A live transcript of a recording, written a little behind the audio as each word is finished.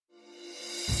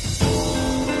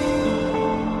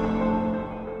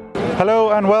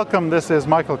Hello and welcome. This is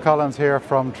Michael Collins here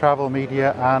from Travel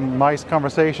Media and Mice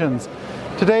Conversations.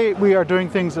 Today we are doing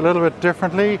things a little bit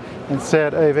differently.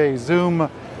 Instead of a Zoom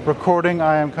recording,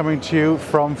 I am coming to you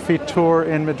from Fitur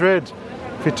in Madrid.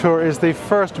 Fitur is the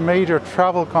first major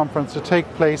travel conference to take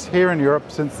place here in Europe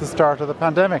since the start of the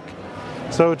pandemic.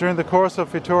 So during the course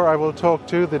of Fitur, I will talk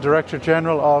to the Director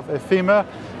General of EFIMA,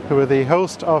 who are the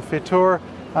host of Fitur,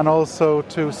 and also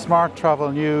to Smart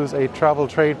Travel News, a travel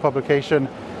trade publication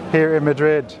here in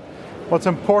Madrid. What's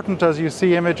important as you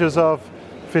see images of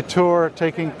Fitur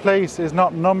taking place is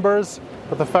not numbers,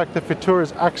 but the fact that Fitur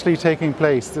is actually taking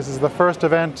place. This is the first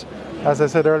event, as I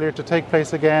said earlier, to take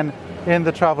place again in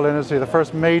the travel industry, the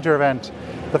first major event.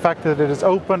 The fact that it is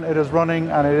open, it is running,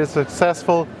 and it is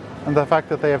successful, and the fact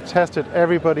that they have tested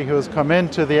everybody who has come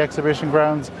into the exhibition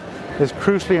grounds is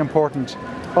crucially important.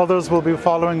 Others will be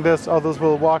following this, others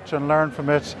will watch and learn from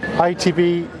it.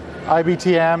 ITB,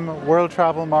 IBTM, World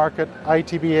Travel Market,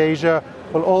 ITB Asia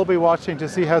will all be watching to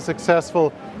see how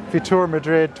successful Fitur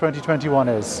Madrid 2021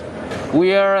 is.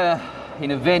 We are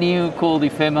in a venue called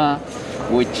EFIMA,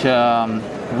 which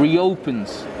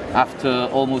reopens after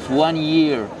almost 1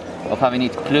 year of having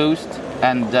it closed,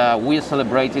 and we are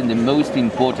celebrating the most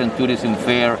important tourism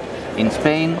fair in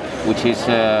Spain, which is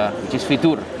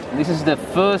Fitur. This is the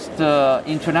first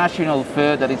international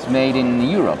fair that is made in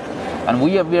Europe, and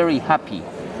we are very happy.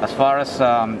 As far as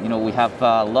we have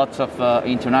lots of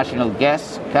international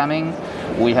guests coming.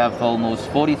 We have almost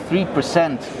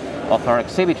 43% of our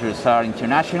exhibitors are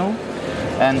international,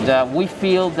 and we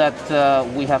feel that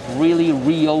we have really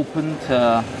reopened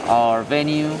our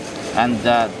venue, and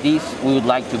this we would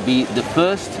like to be the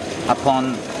first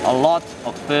upon a lot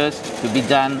of firsts to be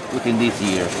done within this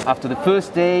year. After the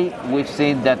first day, we've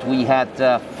seen that we had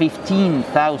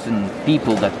 15,000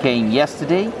 people that came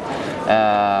yesterday.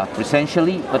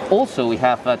 Presentially, but also we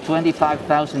have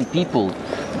 25,000 people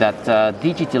that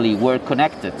digitally were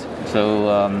connected.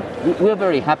 So we're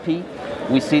very happy.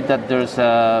 We see that there's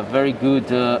a very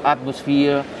good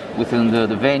atmosphere within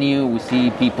the venue. We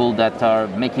see people that are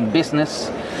making business,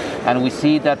 and we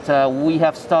see that we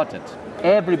have started.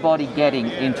 Everybody getting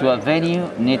into a venue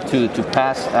need to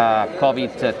pass a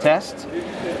COVID test.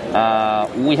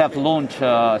 We have launched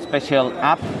a special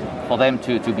app for them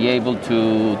to be able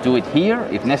to do it here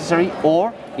if necessary,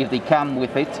 or if they come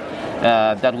with it,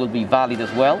 that will be valid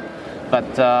as well. But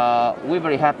we're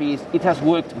very happy. It has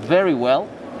worked very well,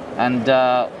 and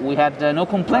we had no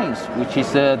complaints, which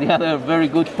is the other very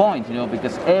good point,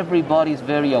 because everybody is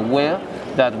very aware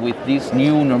that with this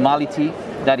new normality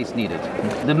that is needed.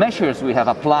 The measures we have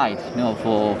applied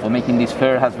for making this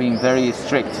fair has been very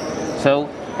strict. So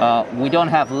we don't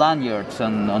have lanyards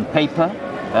on paper.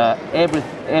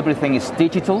 Everything is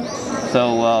digital.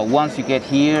 So once you get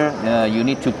here, you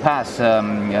need to pass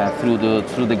through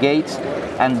the gates,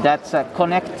 and that's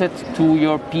connected to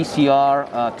your PCR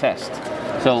test.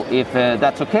 So if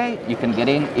that's okay, you can get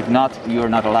in. If not, you're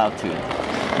not allowed to.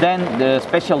 Then the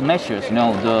special measures, we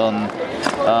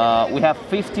have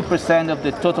 50% of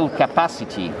the total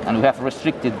capacity, and we have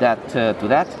restricted that to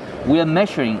that. We are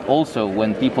measuring also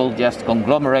when people just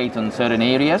conglomerate on certain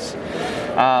areas.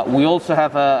 We also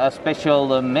have a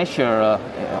special measure,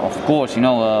 of course,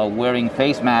 wearing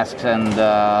face masks, and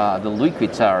the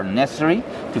liquids are necessary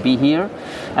to be here.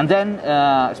 And then,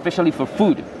 especially for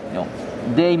food,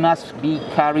 they must be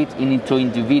carried into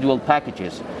individual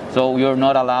packages. So you're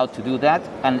not allowed to do that,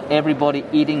 and everybody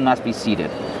eating must be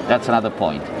seated. That's another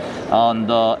point. On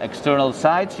the external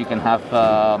sides, you can have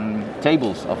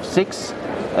tables of 6.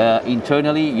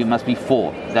 Internally, you must be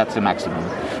 4. That's the maximum.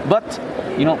 But,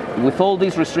 with all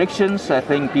these restrictions, I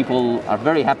think people are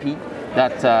very happy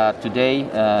that today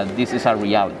this is our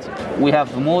reality. We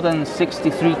have more than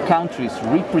 63 countries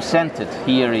represented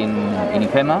here in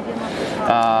EFIMA.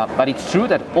 But it's true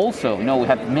that also, we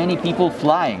have many people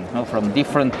flying from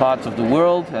different parts of the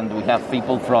world, and we have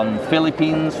people from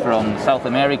Philippines, from South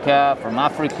America, from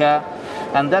Africa,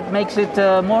 and that makes it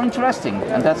more interesting,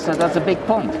 and that's a big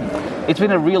point. It's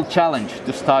been a real challenge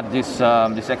to start this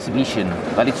exhibition,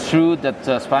 but it's true that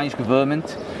the Spanish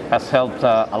government has helped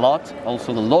a lot,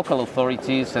 also the local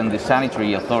authorities and the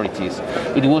sanitary authorities.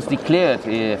 It was declared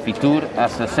Fitur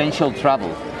as essential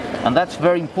travel. And that's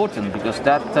very important because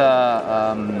that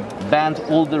banned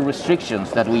all the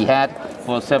restrictions that we had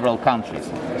for several countries.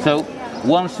 So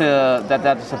once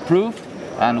that is approved,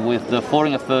 and with the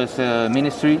Foreign Affairs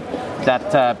Ministry,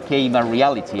 that became a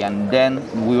reality, and then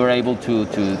we were able to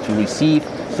receive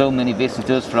so many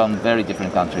visitors from very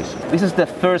different countries. This is the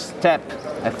first step,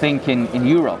 I think, in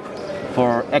Europe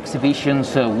for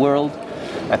exhibitions world.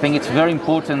 I think it's very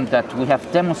important that we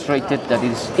have demonstrated that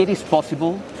it is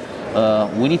possible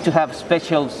We need to have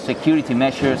special security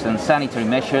measures and sanitary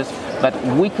measures, but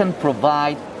we can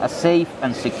provide a safe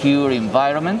and secure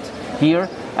environment here,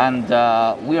 and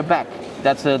we are back.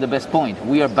 That's the best point.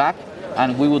 We are back,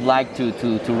 and we would like to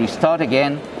restart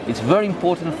again. It's very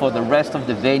important for the rest of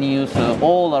the venues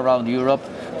all around Europe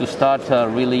to start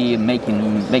really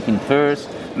making fairs,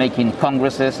 making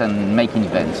congresses, and making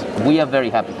events. We are very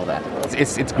happy for that.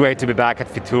 It's great to be back at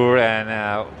Fitur,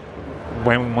 and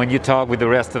when you talk with the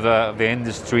rest of the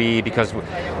industry, because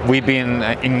we've been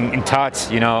in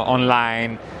touch,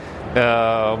 online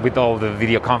with all the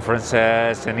video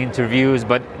conferences and interviews,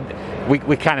 but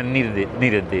we kind of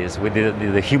needed this. We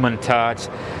did the human touch,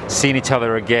 seeing each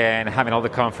other again, having all the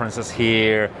conferences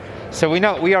here. So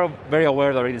we are very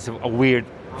aware that it is a weird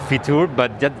Fitur,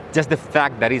 but just the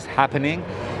fact that it's happening,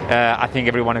 I think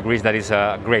everyone agrees that is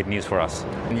great news for us.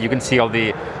 You can see all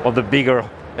the bigger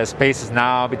spaces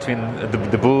now between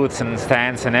the booths and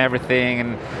stands and everything,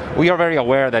 and we are very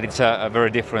aware that it's a very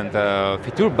different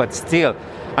Fitur, but still,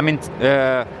 I mean,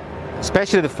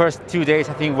 especially the first 2 days,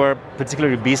 I think we're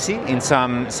particularly busy in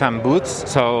some booths,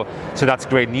 so that's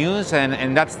great news,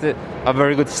 and that's a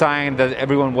very good sign that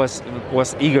everyone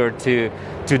was eager to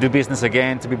do business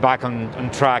again, to be back on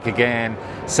track again.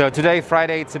 So today,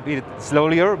 Friday, it's a bit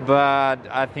slower, but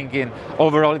I think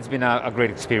overall it's been a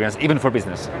great experience, even for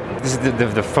business. This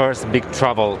is the first big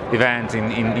travel event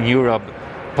in Europe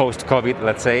post-COVID,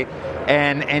 let's say,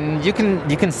 and you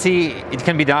can see it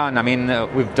can be done. I mean,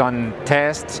 we've done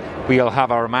tests, we all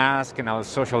have our mask and our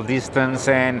social distance,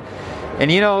 and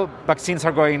vaccines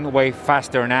are going way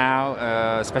faster now,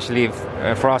 especially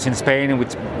for us in Spain,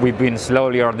 which we've been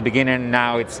slowly at the beginning.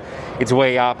 Now it's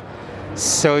way up.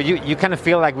 So you kind of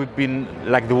feel like we've been,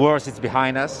 like, the worst is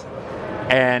behind us,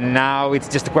 and now it's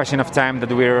just a question of time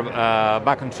that we're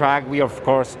back on track. We of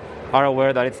course are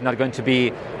aware that it's not going to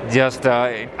be just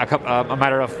a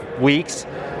matter of weeks,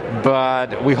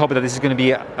 but we hope that this is going to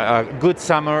be a good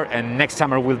summer, and next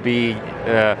summer will be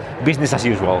business as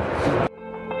usual.